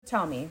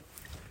Tell me,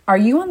 are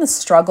you on the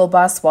struggle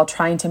bus while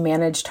trying to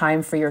manage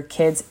time for your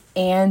kids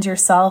and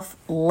yourself,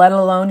 let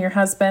alone your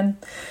husband?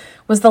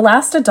 Was the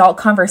last adult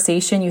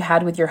conversation you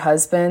had with your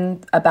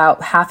husband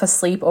about half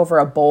asleep over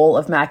a bowl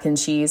of mac and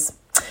cheese?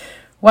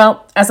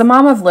 Well, as a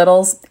mom of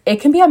littles, it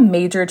can be a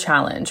major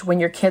challenge when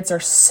your kids are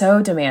so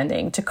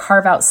demanding to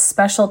carve out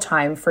special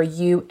time for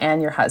you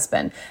and your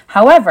husband.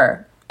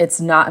 However,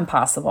 it's not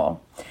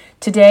impossible.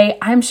 Today,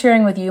 I'm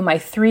sharing with you my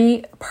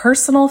 3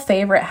 personal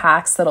favorite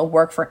hacks that'll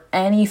work for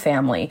any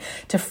family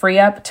to free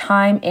up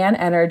time and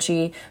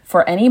energy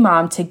for any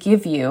mom to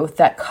give you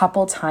that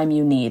couple time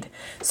you need.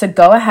 So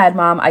go ahead,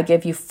 Mom. I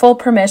give you full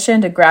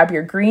permission to grab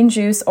your green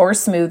juice or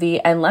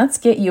smoothie, and let's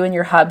get you and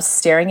your hubs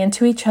staring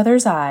into each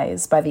other's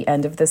eyes by the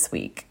end of this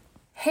week.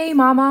 Hey,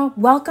 Mama.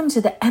 Welcome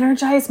to the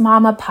Energized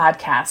Mama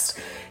podcast.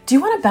 Do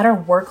you want a better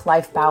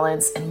work-life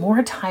balance and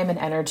more time and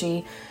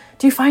energy?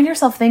 Do you find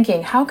yourself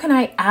thinking, how can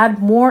I add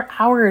more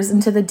hours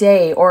into the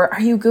day? Or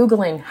are you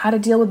Googling how to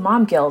deal with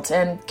mom guilt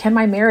and can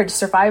my marriage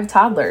survive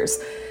toddlers?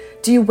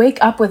 Do you wake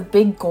up with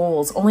big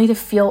goals only to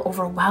feel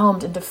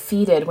overwhelmed and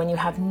defeated when you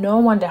have no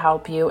one to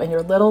help you and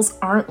your littles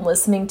aren't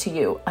listening to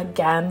you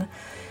again?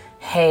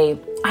 Hey,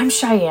 I'm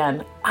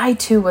Cheyenne. I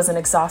too was an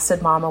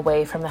exhausted mom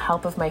away from the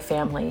help of my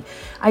family.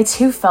 I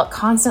too felt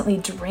constantly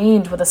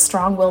drained with a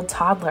strong-willed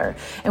toddler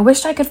and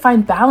wished I could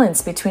find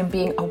balance between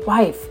being a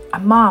wife,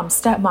 a mom,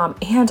 stepmom,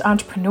 and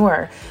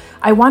entrepreneur.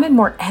 I wanted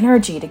more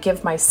energy to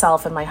give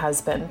myself and my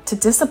husband, to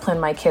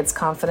discipline my kids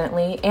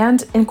confidently,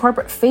 and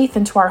incorporate faith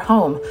into our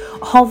home.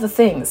 All the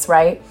things,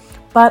 right?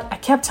 But I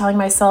kept telling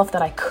myself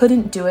that I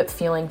couldn't do it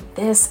feeling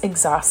this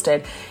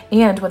exhausted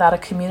and without a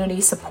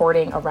community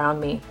supporting around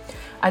me.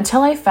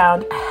 Until I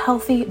found a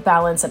healthy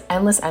balance and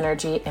endless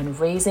energy in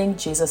raising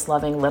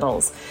Jesus-loving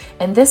littles.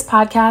 In this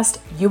podcast,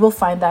 you will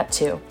find that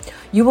too.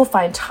 You will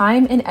find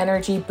time and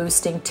energy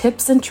boosting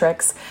tips and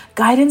tricks,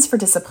 guidance for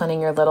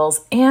disciplining your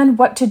littles, and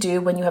what to do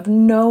when you have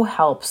no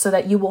help so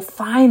that you will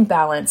find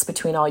balance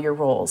between all your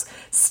roles.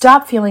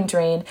 Stop feeling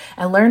drained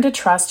and learn to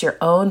trust your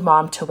own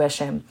mom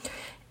tuition.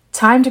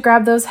 Time to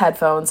grab those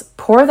headphones,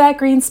 pour that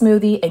green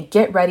smoothie, and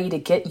get ready to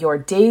get your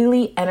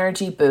daily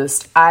energy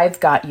boost. I've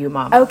got you,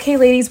 Mama. Okay,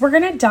 ladies, we're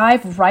going to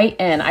dive right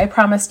in. I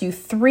promised you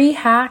 3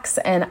 hacks,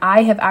 and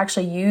I have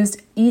actually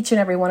used each and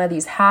every one of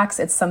these hacks.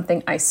 It's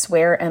something I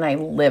swear and I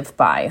live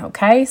by,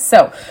 okay?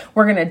 So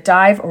we're going to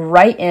dive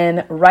right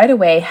in right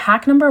away.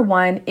 Hack number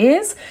 1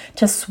 is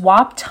to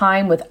swap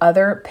time with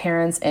other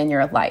parents in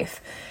your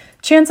life.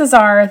 Chances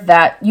are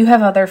that you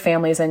have other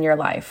families in your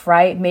life,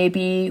 right?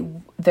 Maybe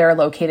they're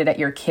located at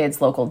your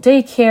kids' local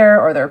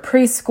daycare or their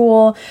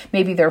preschool.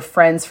 Maybe they're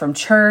friends from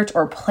church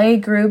or play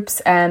groups.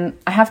 And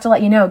I have to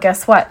let you know,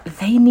 guess what?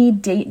 They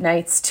need date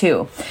nights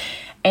too.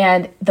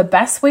 And the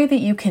best way that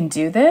you can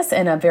do this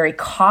in a very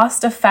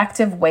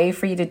cost-effective way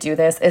for you to do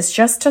this is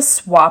just to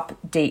swap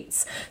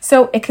dates.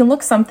 So it can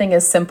look something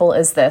as simple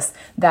as this,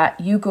 that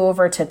you go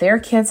over to their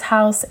kid's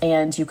house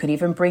and you could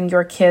even bring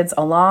your kids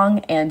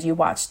along and you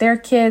watch their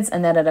kids.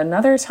 And then at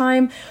another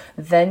time,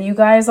 then you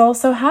guys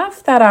also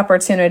have that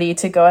opportunity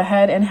to go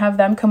ahead and have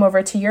them come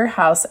over to your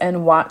house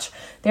and watch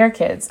their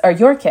kids or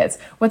your kids.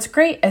 What's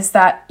great is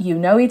that you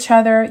know each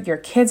other, your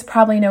kids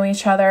probably know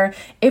each other.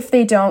 If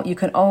they don't, you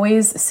can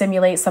always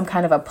simulate some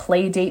kind of a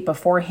play date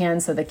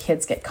beforehand so the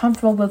kids get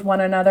comfortable with one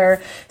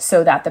another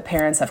so that the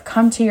parents have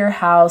come to your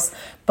house.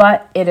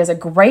 But it is a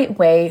great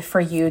way for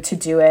you to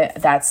do it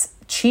that's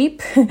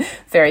cheap,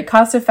 very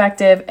cost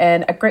effective,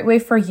 and a great way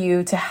for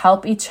you to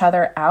help each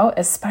other out,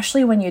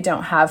 especially when you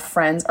don't have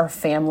friends or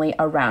family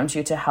around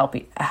you to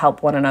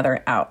help one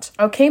another out.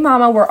 Okay,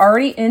 Mama, we're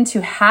already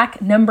into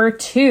hack number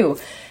 2.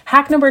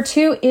 Hack number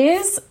 2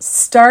 is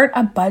start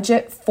a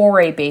budget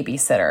for a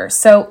babysitter.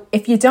 So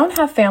if you don't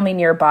have family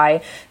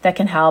nearby that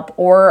can help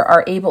or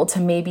are able to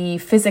maybe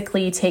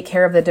physically take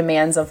care of the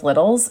demands of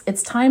littles,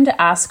 it's time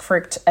to ask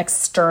for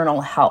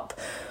external help.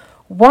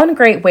 One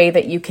great way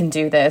that you can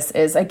do this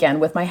is, again,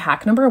 with my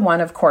hack number 1,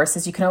 of course,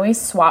 is you can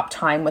always swap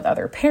time with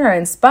other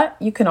parents, but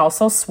you can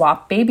also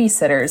swap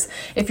babysitters.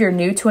 If you're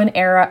new to an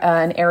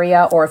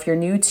area, or if you're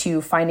new to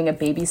finding a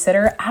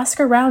babysitter, ask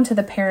around to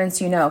the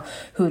parents you know.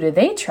 Who do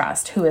they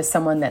trust? Who is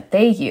someone that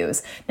they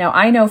use? Now,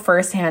 I know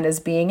firsthand as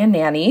being a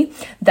nanny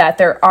that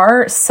there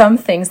are some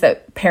things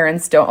that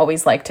parents don't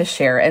always like to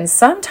share, and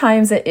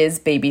sometimes it is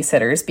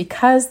babysitters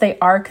because they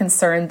are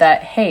concerned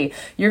that, hey,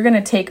 you're going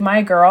to take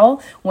my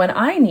girl when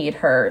I need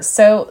her.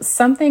 So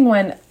something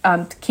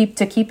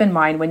to keep in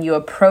mind when you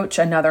approach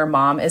another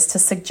mom is to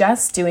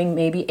suggest doing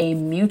maybe a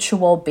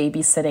mutual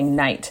babysitting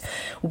night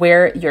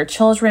where your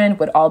children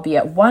would all be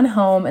at one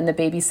home and the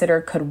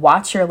babysitter could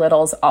watch your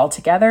littles all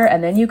together,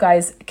 and then you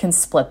guys can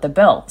split the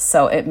bill.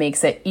 So it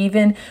makes it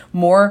even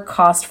more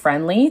cost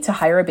friendly to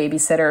hire a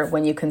babysitter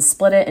when you can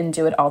split it and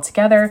do it all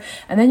together,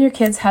 and then your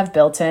kids have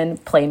built-in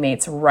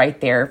playmates right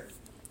there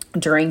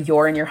during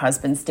your and your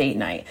husband's date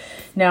night.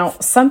 Now,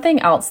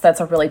 something else that's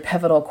a really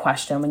pivotal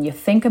question when you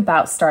think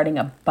about starting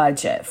a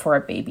budget for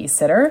a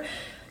babysitter,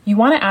 you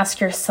want to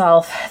ask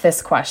yourself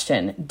this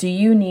question: do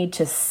you need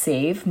to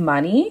save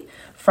money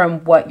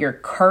from what your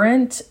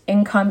current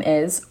income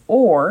is,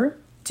 or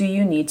do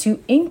you need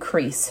to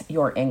increase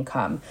your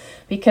income?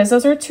 Because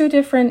those are two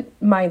different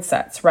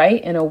mindsets,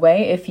 right? In a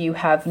way, if you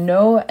have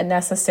no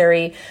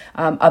necessary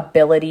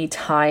ability,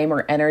 time,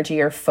 or energy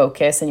or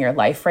focus in your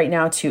life right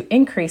now to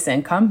increase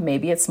income,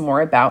 maybe it's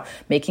more about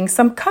making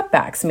some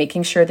cutbacks,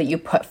 making sure that you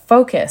put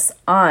focus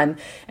on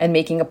and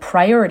making a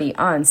priority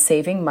on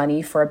saving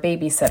money for a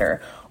babysitter.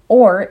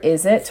 Or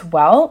is it,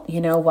 well,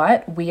 you know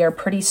what? We are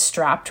pretty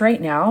strapped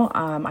right now.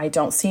 I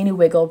don't see any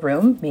wiggle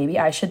room. Maybe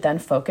I should then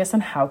focus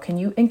on how can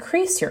you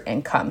increase your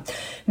income.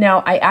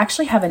 Now, I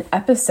actually have an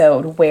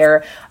episode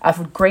where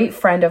a great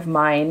friend of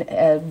mine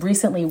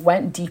recently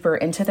went deeper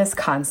into this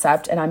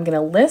concept, and I'm going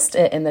to list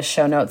it in the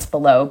show notes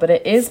below, but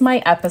it is my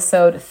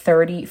episode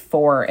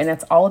 34, and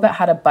it's all about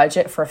how to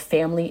budget for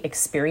family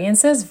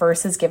experiences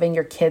versus giving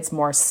your kids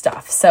more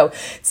stuff. So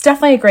it's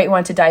definitely a great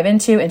one to dive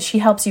into, and she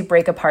helps you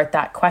break apart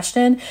that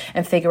question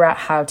and figure out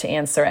how to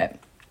answer it.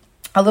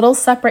 A little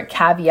separate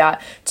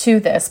caveat to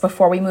this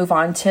before we move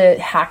on to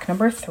hack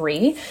number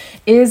 3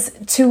 is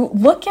to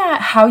look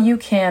at how you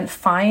can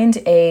find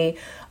a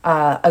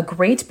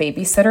great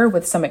babysitter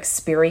with some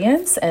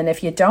experience. And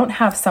if you don't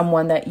have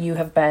someone that you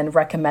have been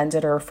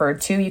recommended or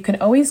referred to, you can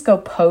always go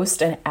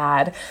post an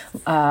ad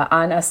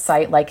on a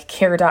site like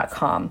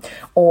care.com,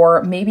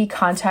 or maybe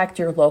contact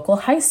your local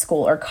high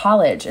school or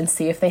college and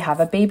see if they have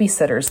a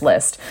babysitter's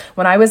list.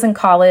 When I was in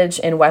college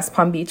in West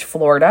Palm Beach,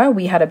 Florida,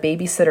 we had a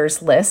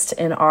babysitter's list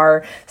in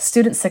our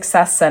Student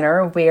Success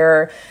Center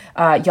where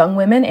young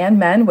women and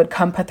men would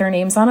come put their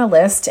names on a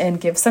list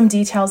and give some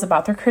details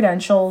about their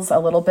credentials, a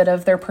little bit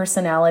of their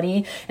personality.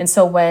 And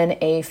so when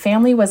a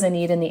family was in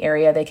need in the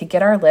area, they could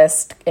get our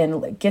list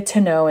and get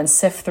to know and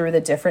sift through the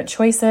different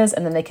choices,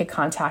 and then they could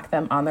contact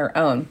them on their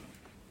own.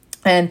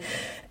 And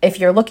if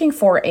you're looking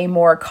for a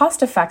more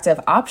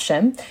cost-effective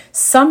option,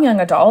 some young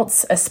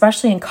adults,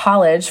 especially in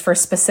college for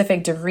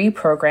specific degree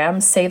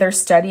programs, say they're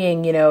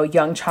studying,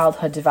 young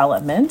childhood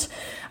development,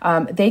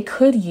 they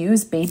could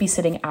use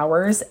babysitting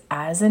hours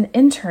as an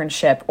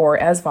internship or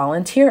as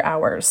volunteer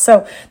hours.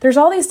 So there's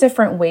all these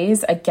different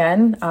ways,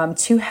 again,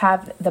 to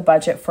have the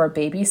budget for a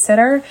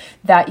babysitter,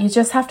 that you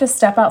just have to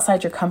step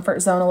outside your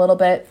comfort zone a little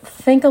bit,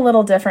 think a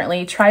little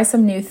differently, try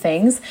some new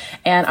things.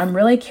 And I'm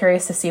really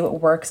curious to see what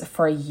works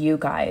for you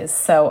guys.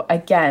 So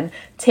again,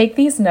 take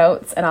these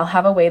notes, and I'll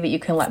have a way that you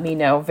can let me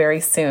know very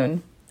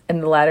soon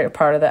in the latter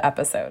part of the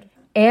episode.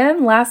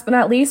 And last but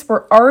not least,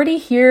 we're already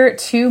here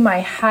to my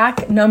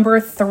hack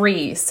number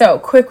 3. So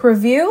quick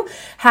review.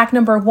 Hack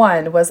number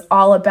 1 was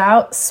all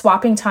about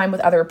swapping time with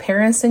other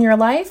parents in your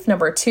life.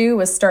 Number 2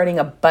 was starting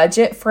a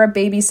budget for a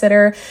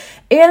babysitter.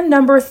 And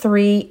number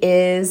 3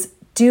 is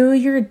do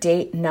your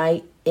date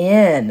night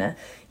in.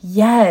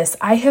 Yes,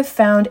 I have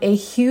found a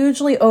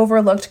hugely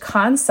overlooked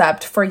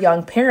concept for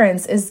young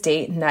parents is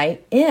date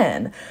night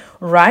in,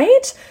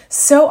 right?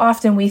 So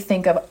often we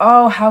think of,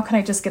 how can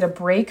I just get a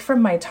break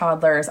from my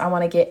toddlers? I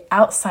want to get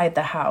outside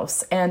the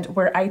house. And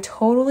where I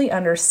totally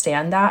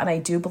understand that, and I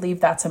do believe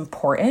that's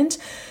important.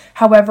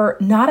 However,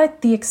 not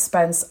at the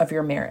expense of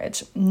your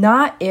marriage.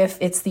 Not if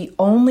it's the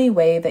only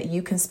way that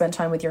you can spend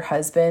time with your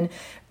husband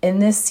in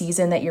this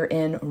season that you're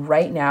in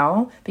right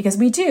now, because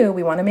we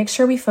want to make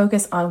sure we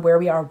focus on where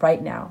we are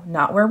right now,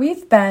 not where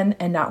we've been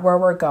and not where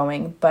we're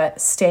going, but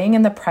staying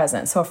in the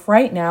present. So if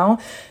right now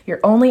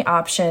your only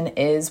option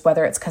is,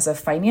 whether it's because of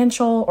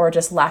financial or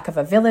just lack of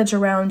a village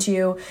around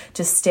you,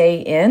 to stay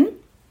in,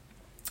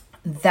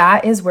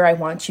 that is where I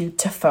want you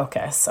to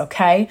focus,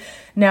 okay?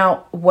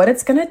 Now, what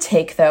it's going to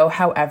take, though,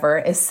 however,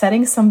 is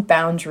setting some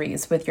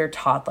boundaries with your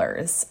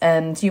toddlers.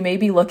 And you may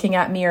be looking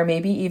at me or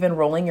maybe even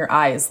rolling your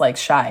eyes like,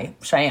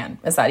 Cheyenne,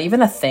 is that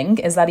even a thing?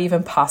 Is that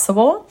even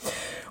possible?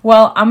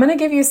 Well, I'm going to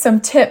give you some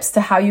tips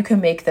to how you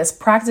can make this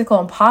practical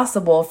and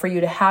possible for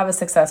you to have a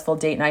successful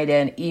date night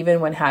in,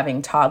 even when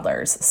having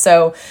toddlers.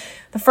 So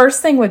the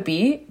first thing would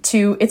be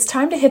it's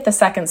time to hit the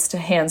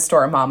second-hand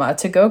store, mama,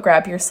 to go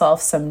grab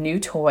yourself some new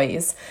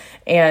toys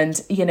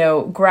and,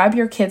 grab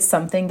your kids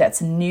something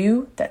that's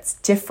new, that's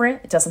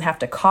different. It doesn't have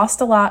to cost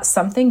a lot,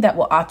 something that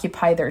will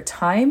occupy their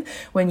time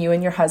when you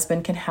and your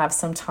husband can have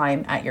some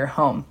time at your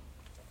home.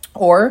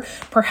 Or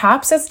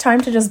perhaps it's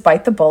time to just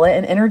bite the bullet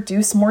and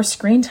introduce more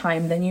screen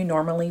time than you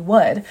normally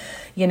would.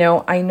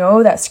 I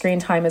know that screen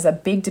time is a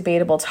big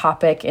debatable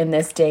topic in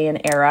this day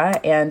and era,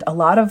 and a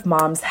lot of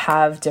moms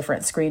have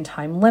different screen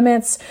time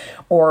limits,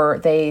 or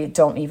they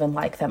don't even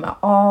like them at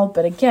all.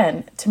 But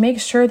again, to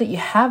make sure that you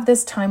have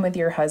this time with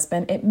your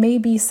husband, it may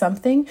be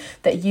something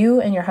that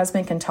you and your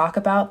husband can talk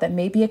about, that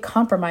may be a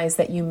compromise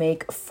that you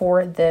make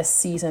for this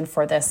season,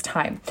 for this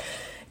time.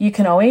 You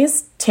can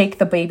always take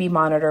the baby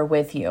monitor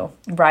with you,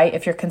 right?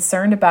 If you're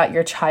concerned about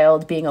your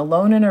child being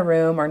alone in a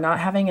room or not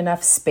having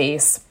enough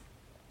space,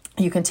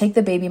 you can take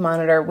the baby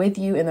monitor with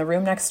you in the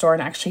room next door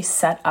and actually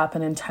set up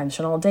an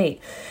intentional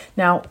date.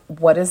 Now,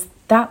 what does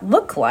that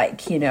look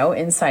like,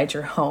 inside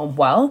your home?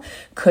 Well,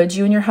 could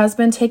you and your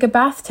husband take a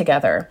bath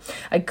together?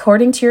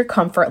 According to your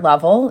comfort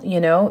level,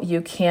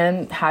 you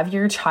can have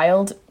your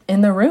child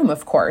in the room,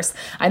 of course.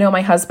 I know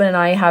my husband and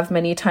I have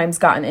many times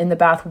gotten in the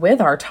bath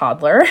with our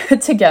toddler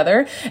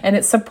together, and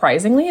it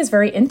surprisingly is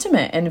very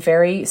intimate and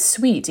very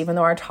sweet, even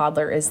though our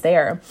toddler is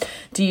there.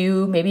 Do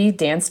you maybe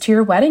dance to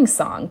your wedding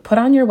song? Put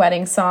on your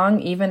wedding song,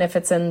 even if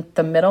it's in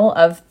the middle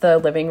of the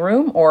living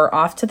room or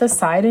off to the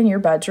side in your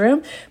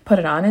bedroom. Put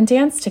it on and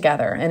dance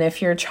together. And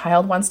if your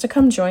child wants to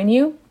come join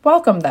you,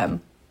 welcome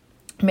them.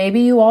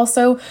 Maybe you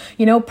also,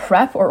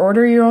 prep or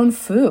order your own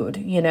food,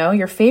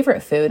 your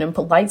favorite food, and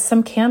light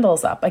some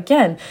candles up.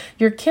 Again,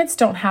 your kids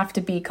don't have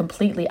to be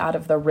completely out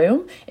of the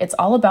room. It's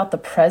all about the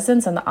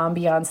presence and the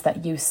ambiance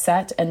that you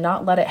set, and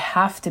not let it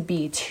have to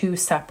be two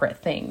separate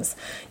things.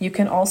 You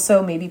can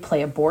also maybe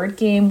play a board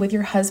game with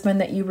your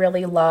husband that you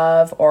really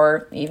love,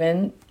 or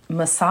even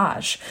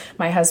massage.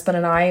 My husband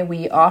and I,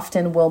 we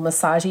often will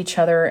massage each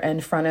other in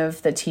front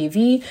of the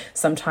TV,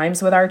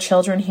 sometimes with our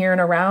children here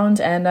and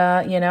around. And,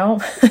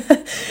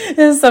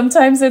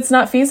 sometimes it's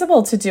not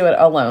feasible to do it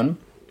alone.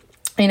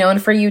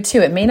 And for you too,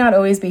 it may not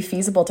always be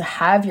feasible to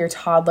have your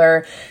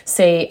toddler,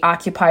 say,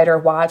 occupied or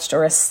watched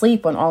or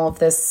asleep when all of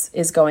this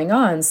is going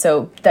on.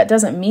 So that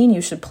doesn't mean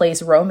you should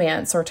place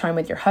romance or time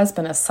with your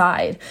husband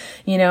aside.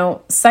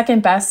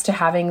 Second best to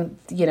having,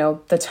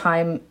 the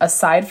time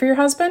aside for your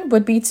husband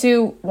would be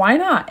to, why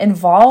not,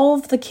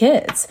 involve the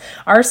kids.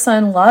 Our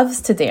son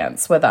loves to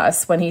dance with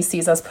us when he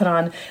sees us put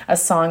on a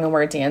song and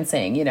we're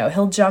dancing.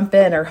 He'll jump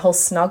in or he'll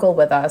snuggle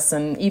with us.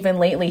 And even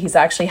lately, he's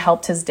actually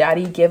helped his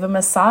daddy give a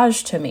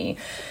massage to me.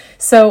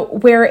 So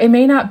where it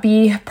may not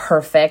be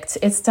perfect,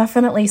 it's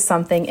definitely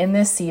something in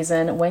this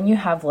season when you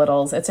have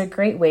littles. It's a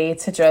great way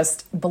to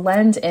just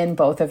blend in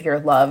both of your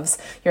loves,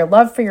 your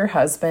love for your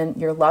husband,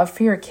 your love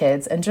for your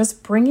kids, and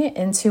just bring it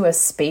into a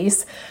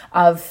space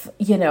of,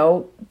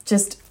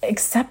 just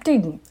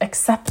acceptance,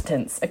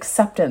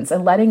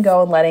 and letting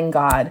go and letting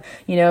God.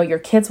 Your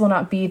kids will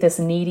not be this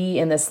needy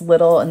and this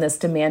little and this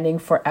demanding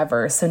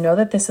forever. So know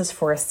that this is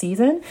for a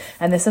season,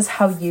 and this is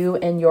how you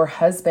and your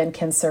husband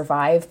can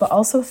survive, but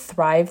also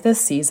thrive this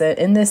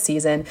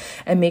season,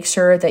 and make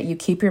sure that you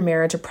keep your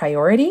marriage a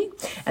priority,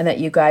 and that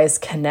you guys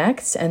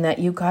connect, and that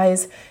you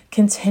guys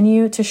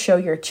continue to show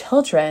your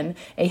children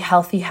a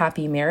healthy,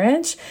 happy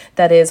marriage.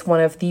 That is one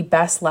of the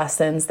best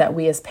lessons that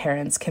we as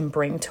parents can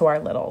bring to our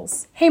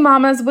littles. Hey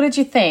mamas, what did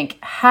you think?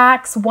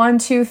 Hacks 1,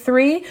 2,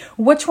 3,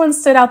 which one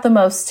stood out the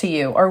most to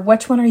you? Or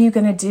which one are you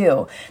going to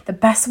do? The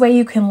best way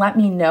you can let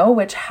me know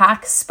which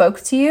hack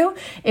spoke to you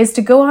is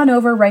to go on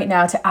over right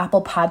now to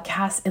Apple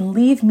Podcasts and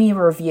leave me a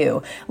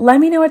review. Let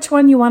me know which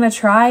one you want to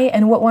try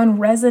and what one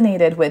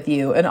resonated with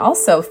you. And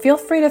also feel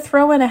free to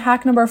throw in a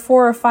hack number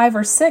 4 or 5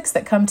 or 6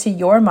 that come to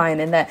your mind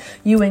and that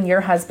you and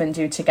your husband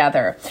do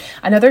together.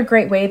 Another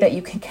great way that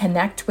you can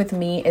connect with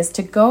me is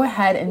to go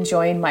ahead and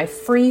join my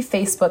free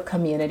Facebook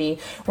community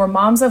where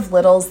moms of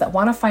littles that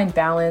want to find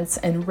balance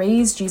and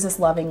raise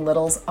Jesus-loving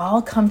littles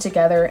all come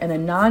together in a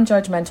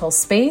non-judgmental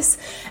space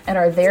and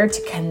are there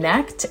to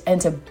connect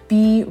and to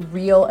be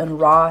real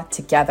and raw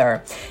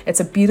together. It's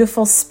a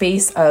beautiful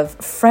space of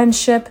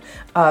friendship,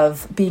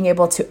 of being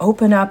able to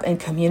open up and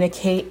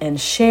communicate and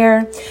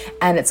share,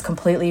 and it's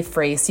completely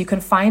free. So you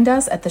can find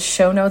us at the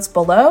show notes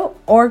below,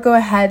 or go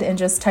ahead and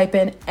just type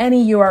in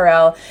any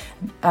URL,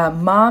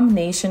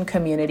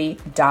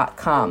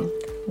 momnationcommunity.com.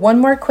 One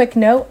more quick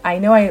note. I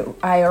know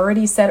I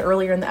already said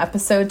earlier in the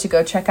episode to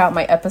go check out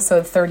my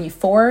episode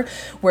 34,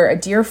 where a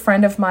dear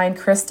friend of mine,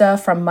 Krista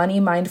from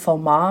Money Mindful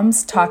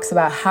Moms, talks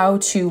about how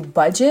to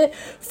budget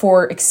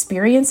for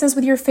experiences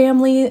with your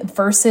family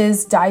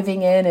versus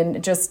diving in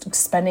and just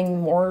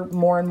spending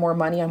more and more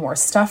money on more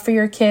stuff for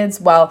your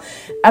kids. Well,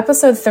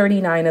 episode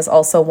 39 is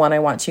also one I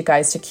want you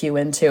guys to cue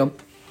into.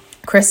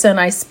 Krista and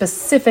I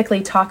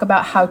specifically talk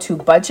about how to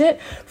budget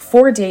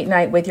for date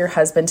night with your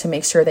husband to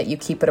make sure that you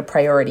keep it a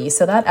priority.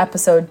 So that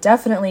episode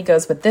definitely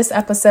goes with this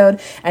episode,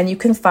 and you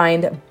can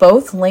find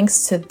both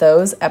links to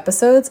those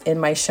episodes in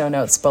my show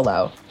notes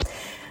below.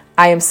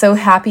 I am so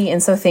happy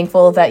and so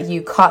thankful that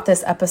you caught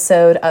this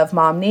episode of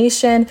Mom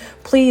Nation.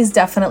 Please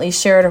definitely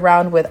share it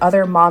around with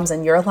other moms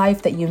in your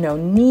life that you know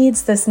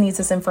needs this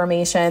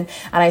information.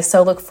 And I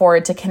so look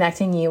forward to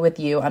connecting with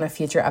you on a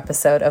future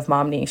episode of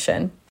Mom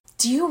Nation.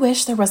 Do you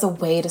wish there was a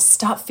way to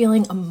stop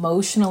feeling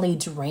emotionally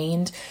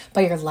drained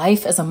by your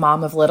life as a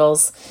mom of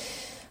littles?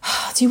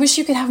 Do you wish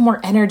you could have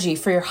more energy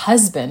for your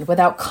husband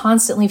without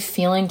constantly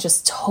feeling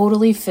just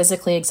totally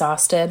physically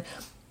exhausted?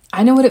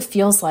 I know what it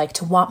feels like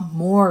to want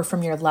more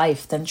from your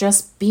life than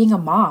just being a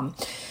mom.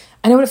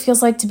 I know what it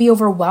feels like to be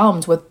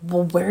overwhelmed with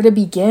where to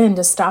begin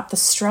to stop the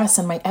stress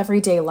in my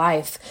everyday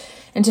life,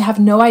 and to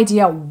have no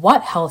idea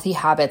what healthy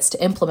habits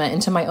to implement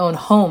into my own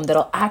home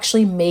that'll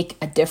actually make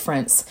a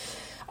difference.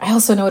 I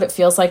also know what it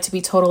feels like to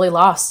be totally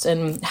lost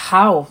and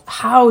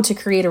how to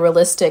create a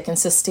realistic and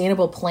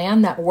sustainable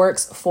plan that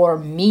works for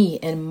me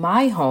in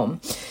my home.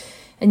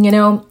 And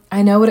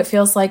I know what it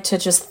feels like to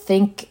just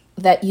think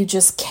that you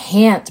just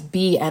can't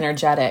be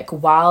energetic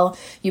while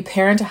you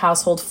parent a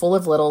household full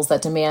of littles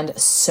that demand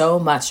so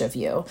much of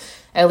you.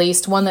 At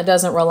least one that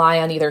doesn't rely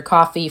on either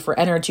coffee for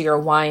energy or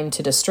wine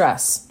to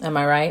distress. Am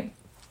I right?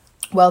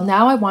 Well,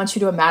 now I want you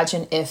to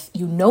imagine if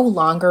you no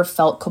longer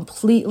felt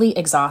completely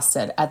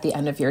exhausted at the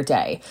end of your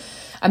day.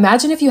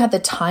 Imagine if you had the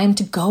time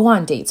to go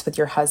on dates with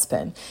your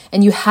husband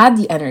and you had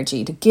the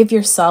energy to give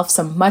yourself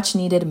some much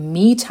needed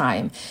me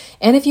time.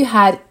 And if you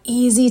had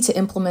easy to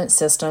implement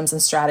systems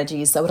and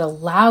strategies that would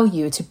allow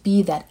you to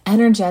be that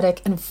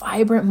energetic and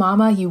vibrant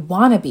mama you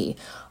want to be,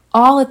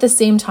 all at the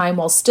same time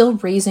while still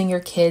raising your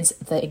kids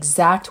the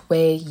exact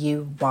way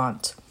you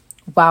want.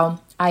 Wow.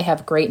 I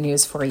have great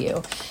news for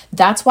you.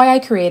 That's why I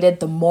created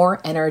the More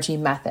Energy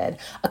Method,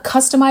 a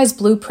customized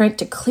blueprint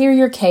to clear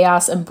your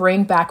chaos and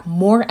bring back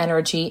more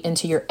energy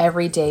into your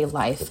everyday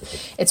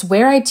life. It's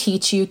where I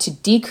teach you to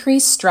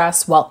decrease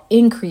stress while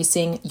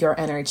increasing your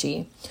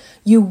energy.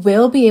 You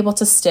will be able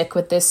to stick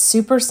with this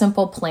super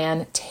simple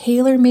plan,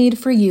 tailor-made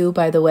for you,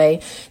 by the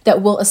way,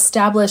 that will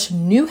establish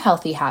new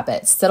healthy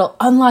habits that'll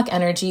unlock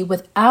energy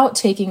without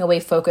taking away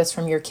focus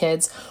from your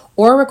kids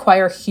or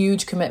require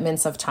huge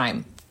commitments of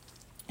time.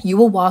 You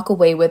will walk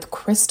away with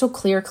crystal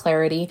clear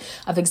clarity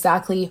of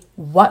exactly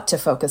what to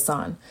focus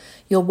on.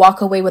 You'll walk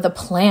away with a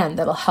plan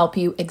that'll help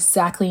you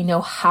exactly know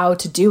how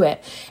to do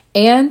it,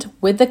 and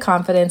with the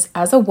confidence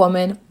as a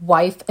woman,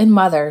 wife, and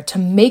mother to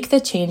make the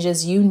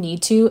changes you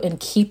need to and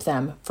keep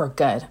them for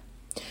good.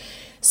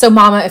 So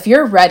mama, if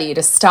you're ready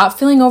to stop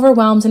feeling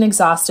overwhelmed and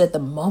exhausted the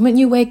moment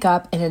you wake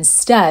up and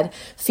instead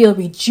feel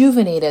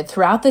rejuvenated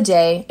throughout the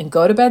day and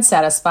go to bed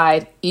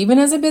satisfied, even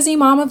as a busy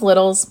mom of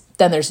littles,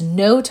 then there's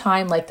no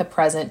time like the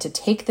present to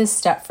take this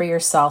step for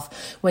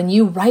yourself when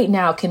you right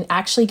now can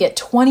actually get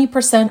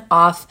 20%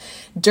 off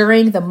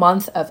during the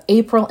month of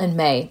April and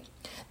May.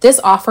 This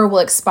offer will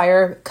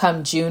expire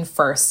come June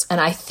 1st, and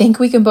I think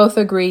we can both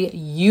agree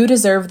you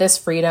deserve this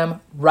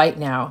freedom right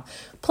now.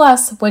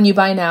 Plus, when you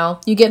buy now,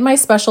 you get my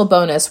special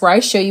bonus where I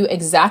show you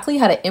exactly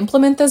how to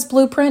implement this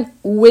blueprint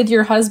with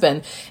your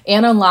husband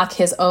and unlock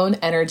his own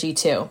energy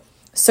too.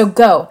 So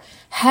go,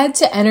 head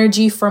to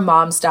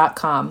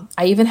energyformoms.com.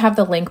 I even have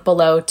the link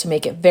below to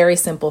make it very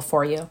simple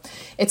for you.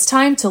 It's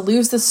time to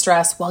lose the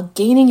stress while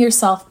gaining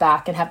yourself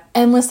back and have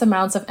endless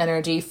amounts of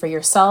energy for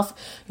yourself,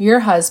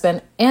 your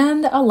husband,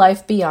 and a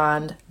life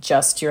beyond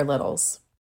just your littles.